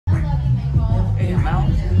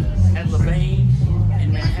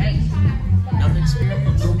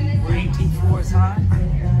experience. We're 18 floors high.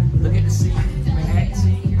 Look at the scene, Manhattan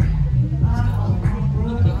scene.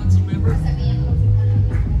 Look at the Hudson River.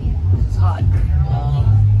 It's hot.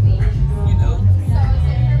 You know,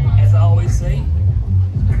 as I always say,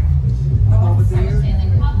 look over there.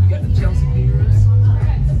 You got the Chelsea Piers.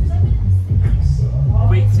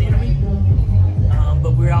 Great scenery.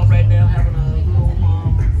 But we're out right now having a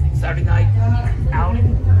little Saturday night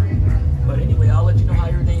outing. But anyway, I'll let you know how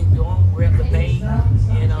everything's going. We're at the Bain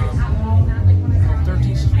in on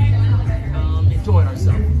 13th Street, enjoying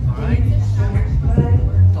ourselves. All right.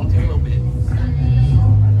 Talk to you in a little bit.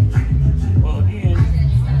 Well, again,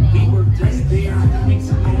 we were just there 2 weeks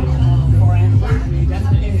ago for our anniversary. That's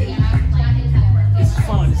the end. This is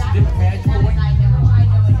fun. It's a different vantage point.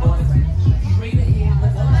 But straight ahead,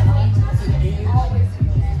 let's go to the edge.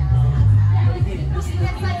 But again, this is the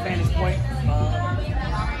vantage point.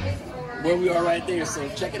 Where we are right there, so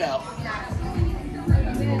check it out.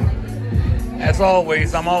 As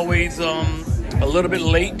always, I'm always a little bit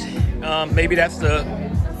late. Maybe that's the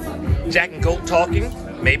Jack and Goat talking.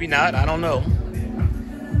 Maybe not, I don't know.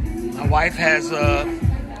 My wife has a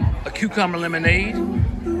cucumber lemonade.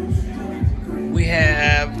 We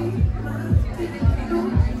have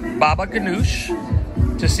baba ganoush,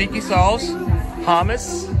 tzatziki sauce,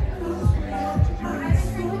 hummus,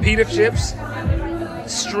 pita chips,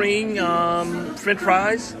 string french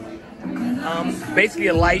fries. Basically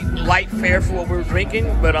a light fare for what we're drinking,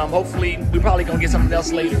 but hopefully we're probably gonna get something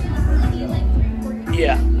else later.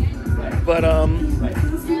 Yeah, but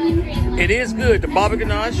it is good. The baba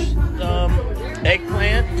ganoush,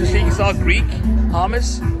 eggplant, tzatziki sauce, Greek,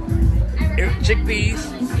 hummus, chickpeas,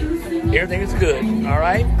 everything is good. All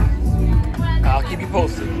right, I'll keep you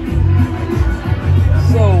posted.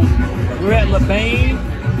 So we're at Bain.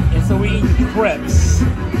 And so we eat crepes.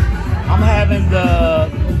 I'm having the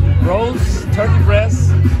roast turkey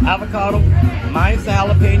breast, avocado, mine's the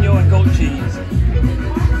jalapeno and goat cheese.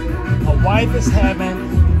 My wife is having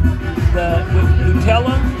the with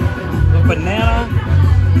Nutella, with banana,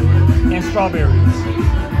 and strawberries.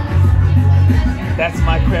 That's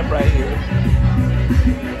my crepe right here.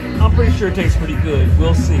 I'm pretty sure it tastes pretty good.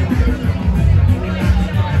 We'll see.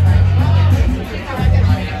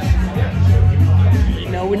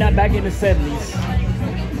 We're not back in the 70s.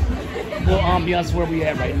 Little ambiance where we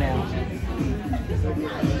at right now.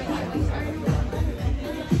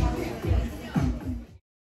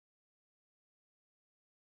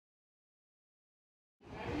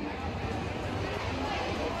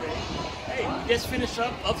 Hey, we just finished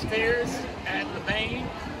up upstairs at the Bain,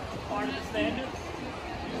 part of the Standard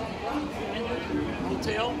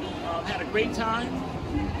Hotel. Had a great time.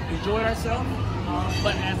 Enjoyed ourselves,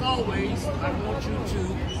 but as always, I want you to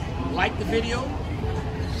like the video,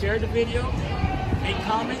 share the video, make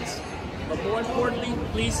comments, but more importantly,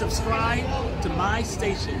 please subscribe to my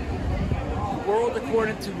station, World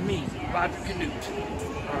According to Me, Roger Canute.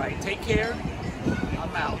 All right, take care.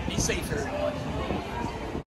 I'm out. Be safe, everyone.